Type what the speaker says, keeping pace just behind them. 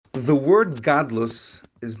The word godless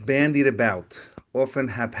is bandied about, often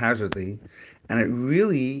haphazardly, and it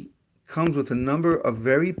really comes with a number of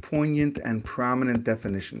very poignant and prominent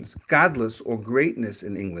definitions. Godless, or greatness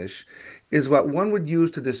in English, is what one would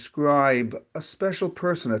use to describe a special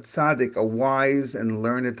person, a tzaddik, a wise and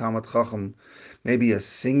learned Talmid Chacham, maybe a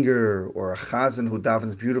singer or a chazan who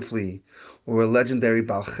davens beautifully, or a legendary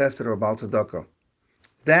Baal Chesed or Baal Tzedakah.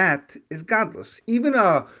 That is godless. Even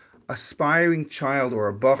a aspiring child or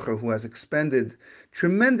a bacher who has expended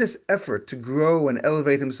tremendous effort to grow and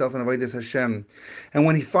elevate himself in Avodas Hashem, and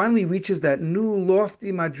when he finally reaches that new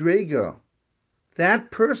lofty madrega, that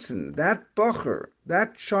person, that bacher,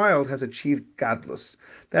 that child has achieved godless.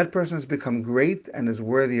 That person has become great and is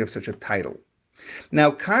worthy of such a title. Now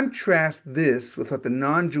contrast this with what the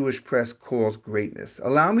non-Jewish press calls greatness.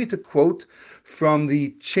 Allow me to quote from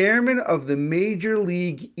the chairman of the Major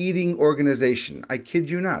League Eating Organization. I kid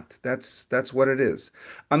you not. That's what it is.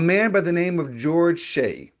 A man by the name of George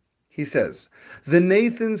Shea. He says, the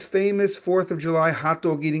Nathan's famous 4th of July hot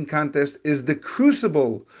dog eating contest is the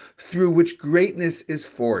crucible through which greatness is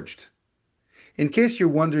forged. In case you're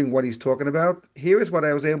wondering what he's talking about, here is what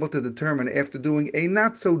I was able to determine after doing a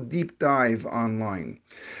not-so-deep dive online.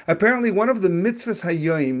 Apparently, one of the mitzvahs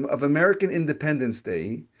hayoim of American Independence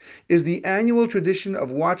Day is the annual tradition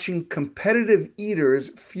of watching competitive eaters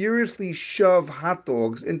furiously shove hot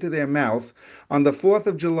dogs into their mouth on the 4th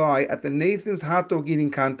of July at the Nathan's Hot Dog Eating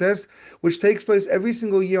Contest, which takes place every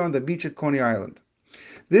single year on the beach at Coney Island.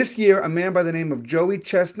 This year, a man by the name of Joey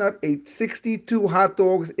Chestnut ate 62 hot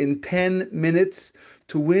dogs in 10 minutes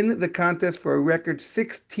to win the contest for a record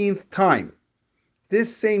 16th time.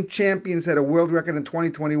 This same champion set a world record in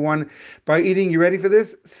 2021 by eating, you ready for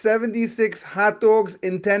this? 76 hot dogs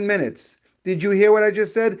in 10 minutes. Did you hear what I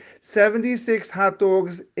just said? 76 hot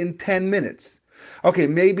dogs in 10 minutes. Okay,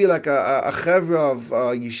 maybe like a chevra of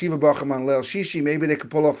Yeshiva Bachaman Leil Shishi, maybe they could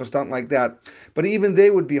pull off a stunt like that. But even they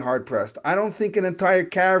would be hard-pressed. I don't think an entire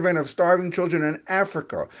caravan of starving children in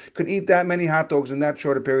Africa could eat that many hot dogs in that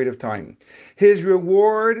short a period of time. His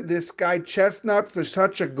reward, this guy Chestnut, for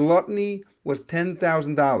such a gluttony was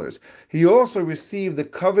 $10,000. He also received the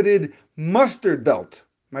coveted mustard belt.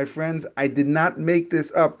 My friends, I did not make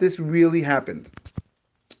this up. This really happened.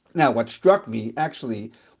 Now, what struck me,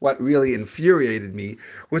 actually, what really infuriated me,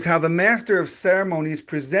 was how the master of ceremonies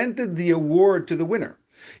presented the award to the winner.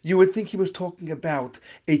 You would think he was talking about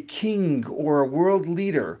a king or a world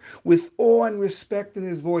leader. With awe and respect in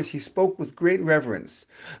his voice, he spoke with great reverence.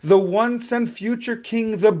 The once and future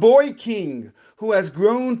king, the boy king, who has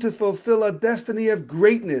grown to fulfill a destiny of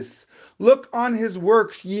greatness. Look on his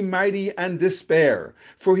works, ye mighty, and despair,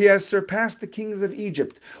 for he has surpassed the kings of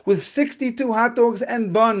Egypt. With 62 hot dogs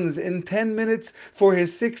and buns in 10 minutes for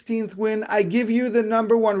his 16th win, I give you the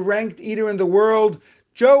number one ranked eater in the world,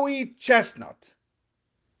 Joey Chestnut.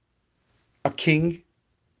 A king?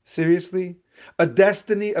 Seriously? A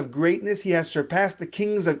destiny of greatness? He has surpassed the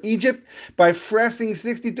kings of Egypt by fressing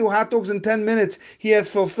 62 hot dogs in 10 minutes. He has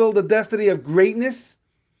fulfilled the destiny of greatness?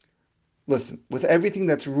 Listen, with everything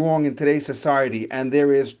that's wrong in today's society, and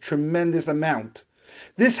there is tremendous amount,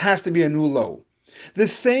 this has to be a new low. The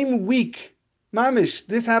same week, mamish,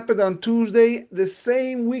 this happened on Tuesday, the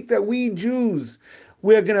same week that we Jews,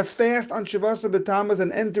 we're going to fast on Shavasa B'Tammuz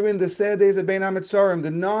and enter in the sad days of Bein HaMetzarim. The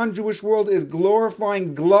non-Jewish world is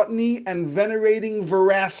glorifying gluttony and venerating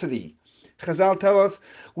veracity. Chazal tell us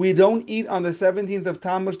we don't eat on the 17th of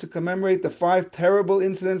Tammuz to commemorate the 5 terrible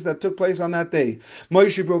incidents that took place on that day.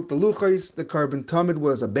 Moshe broke the luchos, the carbon tamid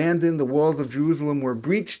was abandoned, the walls of Jerusalem were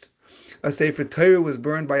breached, a Sefer Torah was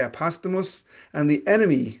burned by Apostamus, and the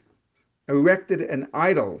enemy erected an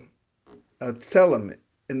idol, a tselem,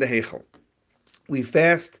 in the Heichel. We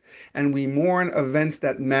fast and we mourn events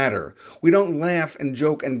that matter. We don't laugh and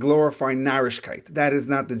joke and glorify narishkeit. That is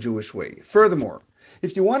not the Jewish way. Furthermore,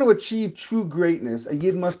 if you want to achieve true greatness, a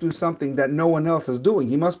Yid must do something that no one else is doing.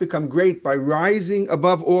 He must become great by rising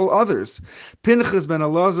above all others. Pinchas ben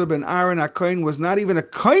Elazar ben Aaron HaKohen was not even a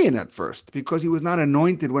Kohen at first, because he was not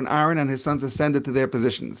anointed when Aaron and his sons ascended to their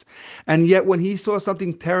positions. And yet when he saw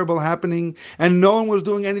something terrible happening and no one was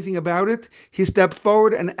doing anything about it, he stepped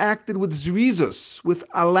forward and acted with zrizus, with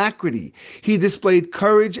alacrity. He displayed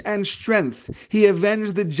courage and strength. He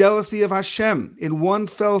avenged the jealousy of Hashem. In one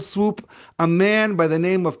fell swoop, a man by the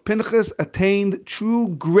name of Pinchas attained true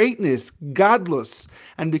greatness, godless,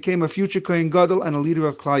 and became a future Kohen Gadol and a leader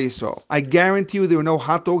of Klal Yisrael. I guarantee you there were no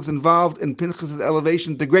hot dogs involved in Pinchas'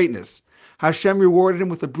 elevation to greatness. Hashem rewarded him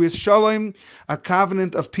with a bris shalom, a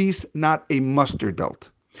covenant of peace, not a mustard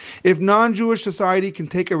belt. If non-Jewish society can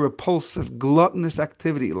take a repulsive, gluttonous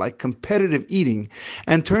activity like competitive eating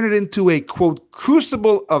and turn it into a, quote,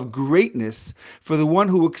 crucible of greatness for the one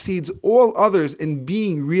who exceeds all others in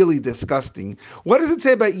being really disgusting, what does it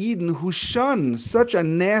say about Yidden who shun such a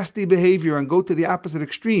nasty behavior and go to the opposite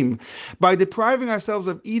extreme by depriving ourselves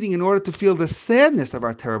of eating in order to feel the sadness of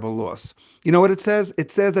our terrible loss? You know what it says?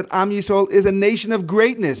 It says that Am Yisrael is a nation of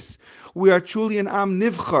greatness. We are truly an Am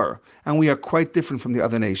Nivchar, and we are quite different from the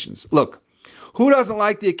other nations. Look, who doesn't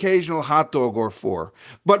like the occasional hot dog or four?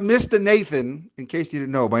 But Mr. Nathan, in case you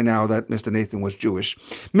didn't know by now that Mr. Nathan was Jewish,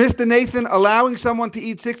 Mr. Nathan allowing someone to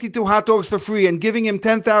eat 62 hot dogs for free and giving him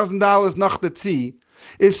 $10,000 nachdatzi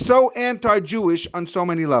is so anti-Jewish on so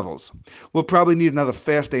many levels. We'll probably need another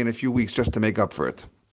fast day in a few weeks just to make up for it.